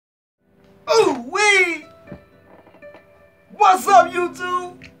Ooh wee! What's up,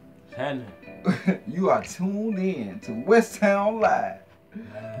 YouTube? Happening. You are tuned in to West Town Live.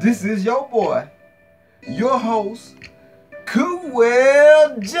 This is your boy, your host,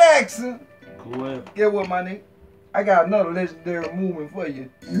 Kooel Jackson. Kooel. Get what, my nigga? I got another legendary movement for you.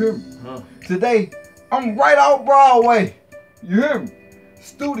 You hear me? Huh. Today, I'm right off Broadway. You hear me?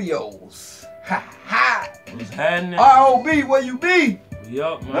 Studios. Ha ha. What's happening? R.O.B. where you be? We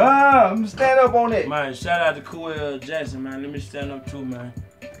up, man. I'm gonna stand up on that. Man, shout out to Kooel Jackson, man. Let me stand up too, man.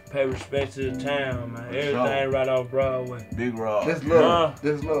 Pay respect to the town, man. Everything right off Broadway. Big Rob. That's love.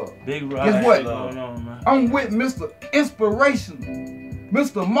 That's love. Big Rob. Guess what? Going on, man. I'm with Mr. Inspiration,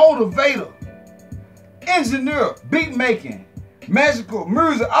 Mr. Motivator, Engineer, Beat Making, Magical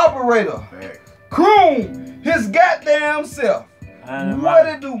Music Operator, Thanks. Kroon, his goddamn self. What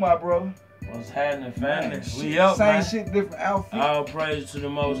it do, my brother? What's happening, family? Man, We up, same man. shit, different outfit. All praise to the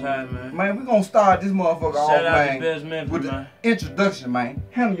Most High, man. Man, we gonna start this motherfucker off, Shout out man, to Best Memphis, with man. the introduction, man.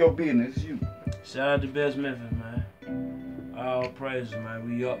 Handle your business, you. Shout out to Best Memphis, man. All praise, man.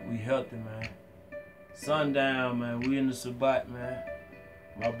 We up, we healthy, man. Sundown, man. We in the Sabbat, man.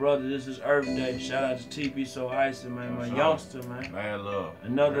 My brother, this is Earth Day. Shout out to TP So Icy, man. My youngster, man. Man, love.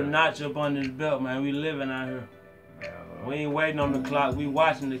 Another notch up on this belt, man. We living out here. Man, love. We ain't waiting on the clock. We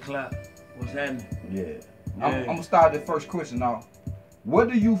watching the clock. What's happening? Yeah. I'm gonna start the first question off. What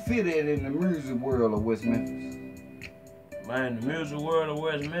do you fit in the music world of West Memphis? Man, the music world of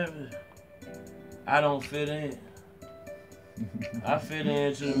West Memphis, I don't fit in. I fit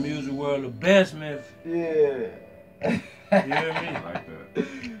into the music world of Best Memphis. Yeah. You hear me? Like that.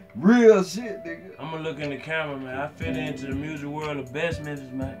 Real shit, nigga. I'm gonna look in the camera, man. I fit into the music world of Best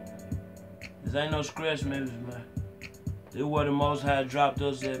Memphis, man. This ain't no scratch Memphis, man. This where the Most High dropped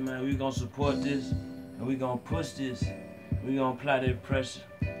us at, man. We gonna support this, and we gonna push this. We gonna apply that pressure.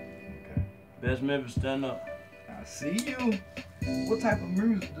 Okay. Best Memphis, stand up. I see you. What type of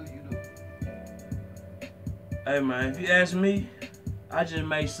music do you do? Hey, man, if you ask me, I just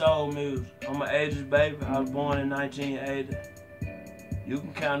make soul music. I'm an 80s baby. I was born in 1980. You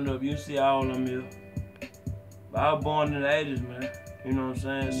can count it up. You see all of them here. But I was born in the 80s, man. You know what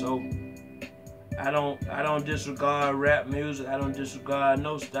I'm saying? So I don't disregard rap music. I don't disregard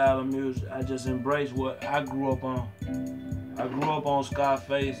no style of music. I just embrace what I grew up on. I grew up on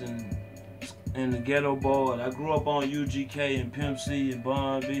Scarface and the Ghetto Boys. I grew up on UGK and Pimp C and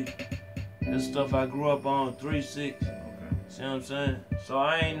Bun B. This stuff I grew up on 3-6. Okay. See what I'm saying? So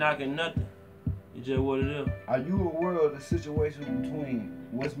I ain't knocking nothing. It's just what it is. Are you aware of the situation between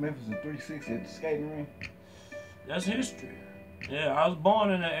West Memphis and 3-6 at the skating ring? That's history. Yeah, I was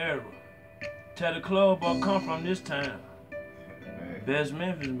born in that era. Tell the club I come from this town. Man. Best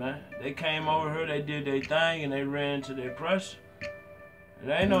Memphis, man. They came over here, they did their thing, and they ran into their pressure. And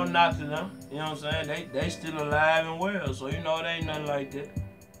there ain't no knock to them. You know what I'm saying? They still alive and well, so you know it ain't nothing like that.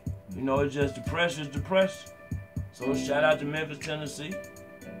 You know, it's just the pressure's the pressure. So shout out to Memphis, Tennessee.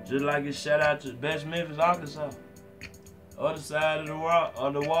 Just like it's shout out to Best Memphis, Arkansas. Other side of the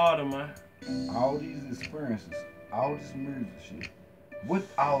water, man. All these experiences, all this music shit, what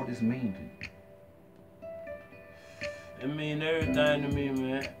all this mean to you? It mean everything to me,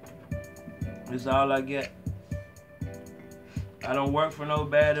 man. It's all I get. I don't work for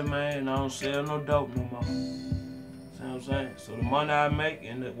nobody, man, and I don't sell no dope no more. See what I'm saying? So the money I make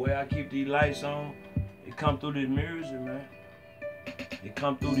and the way I keep these lights on, it come through this music, man. It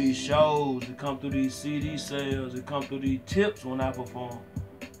come through these shows, it come through these CD sales, it come through these tips when I perform.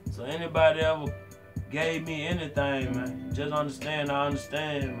 So anybody ever gave me anything, man, just understand, I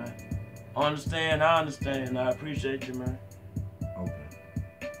understand, man. Understand, I understand. I appreciate you, man.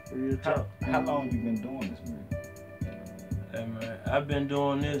 Okay. Real talk. How long you been doing this music? Hey, man, I've been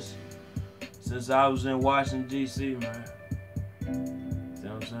doing this since I was in Washington, D.C., man. See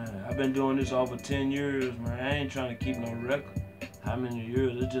what I'm saying? I've been doing this over 10 years, man. I ain't trying to keep no record. How many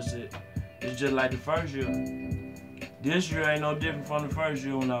years? It's just like the first year. This year ain't no different from the first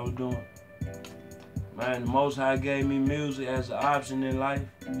year when I was doing it. Man, the Most High gave me music as an option in life,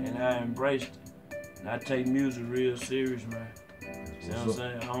 and I embraced it. And I take music real serious, man. See what I'm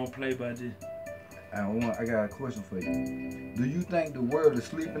saying? I don't play by this. I got a question for you. Do you think the world is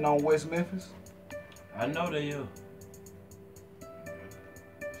sleeping on West Memphis? I know they is.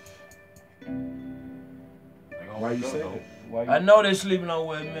 Why you say that? Why I know they sleeping on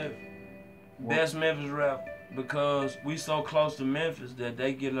West Memphis. Best Memphis rap, because we so close to Memphis that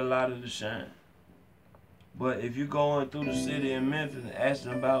they get a lot of the shine. But if you going through the city in Memphis and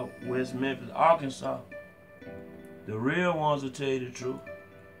asking about West Memphis, Arkansas, the real ones will tell you the truth.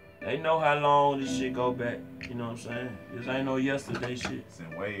 They know how long this shit go back. You know what I'm saying? This ain't no yesterday shit. It's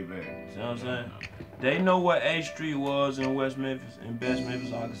in way back. See what I'm saying? They know what 8th Street was in West Memphis, in Best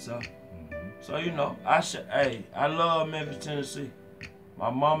Memphis, Arkansas. So you know, I love Memphis, Tennessee. My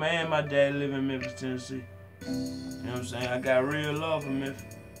mama and my dad live in Memphis, Tennessee. You know what I'm saying? I got real love for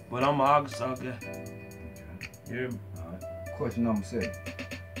Memphis, but I'm an Arkansas guy. You hear me? All right. Question number 7.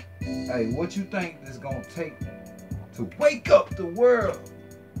 Hey, what you think it's gonna take to wake up the world?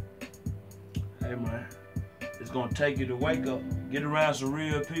 Hey man, it's gonna take you to wake up. Get around some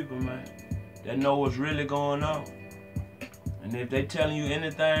real people, man, that know what's really going on. And if they telling you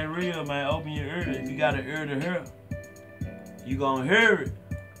anything real, man, open your ear. If you got an ear to hear, you gonna hear it.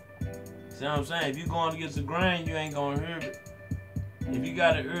 See what I'm saying? If you going against the grain, you ain't gonna hear it. If you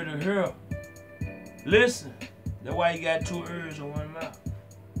got an ear to hear, listen. That's why you got 2 ears and 1 mouth.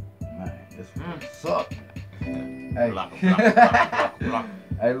 Man, this suck. Hey. Block, block, block.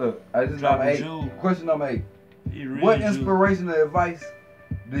 Hey, look. This is Drop number a 8. jewel. Question number 8. Really What do. inspirational advice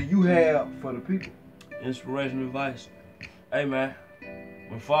do you have for the people? Inspirational advice. Hey man,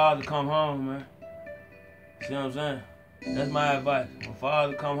 when father come home, man. See what I'm saying? That's my advice. When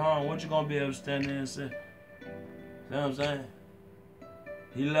father come home, what you gonna be able to stand there and say? See what I'm saying?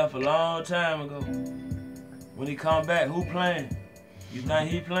 He left a long time ago. When he come back, who playing? You think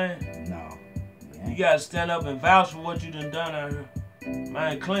he playing? No. You gotta stand up and vouch for what you done out here.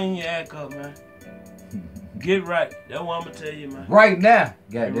 Man, clean your act up, man. Get right. That's what I'm gonna tell you, man. Right now.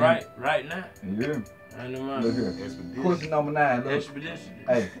 Get Goddamn. right now. You hear me? I know, man. Look here. Question number 9. Look. Expedition.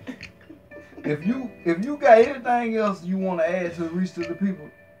 Hey. If you got anything else you want to add to reach to the people,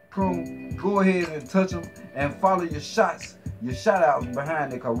 Kroon, go ahead and touch them and follow your shots, your shout outs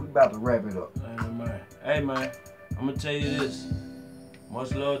behind it, cause we about to wrap it up. Hey man, I'm gonna tell you this.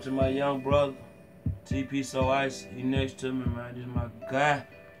 Much love to my young brother, TP So Ice. He next to me, man. This is my guy.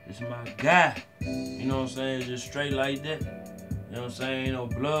 This is my guy. You know what I'm saying? It's just straight like that. You know what I'm saying? Ain't no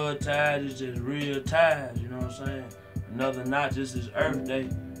blood ties, it's just real ties. You know what I'm saying? Another notch. This is Earth Day,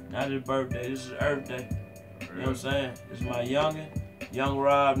 not his birthday. This is Earth Day. You know what I'm saying? This is my youngin', Young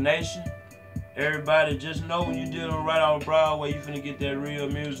Rob Nation. Everybody just know when you dealing right off Broadway, you finna get that real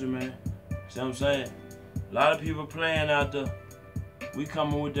music, man. See what I'm saying? A lot of people playing out there. We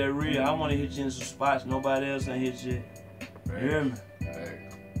coming with that real. I wanna hit you in some spots nobody else ain't hit you at. You hear me?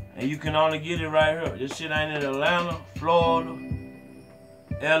 And you can only get it right here. This shit ain't in Atlanta, Florida,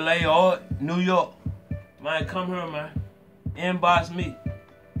 LA, or New York. Man, come here, man. Inbox me.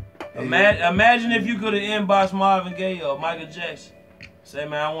 Imagine if you could have inboxed Marvin Gaye or Michael Jackson. Say,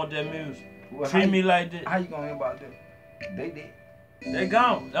 man, I want that music. Well, Treat me like this. How you gonna inbox them? They did. They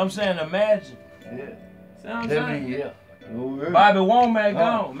gone. I'm saying imagine. Yeah. See what I'm saying? Yeah. Bobby Womack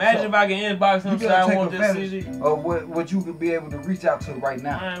gone. Imagine if I can inbox him and say I want this CD. Of what you could be able to reach out to right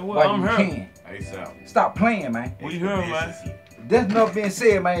now. Man, well, while I'm you here. can. Stop playing, man. We here, man. That's enough being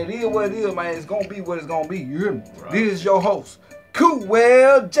said, man. It is what it is, man. It's gonna be what it's gonna be. You hear me? Right. This is your host,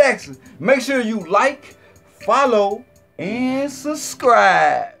 Kooel Jackson. Make sure you like, follow, and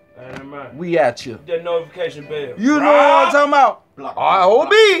subscribe. Man. We at you. That notification bell. You know what I'm talking about?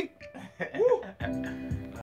 ROB.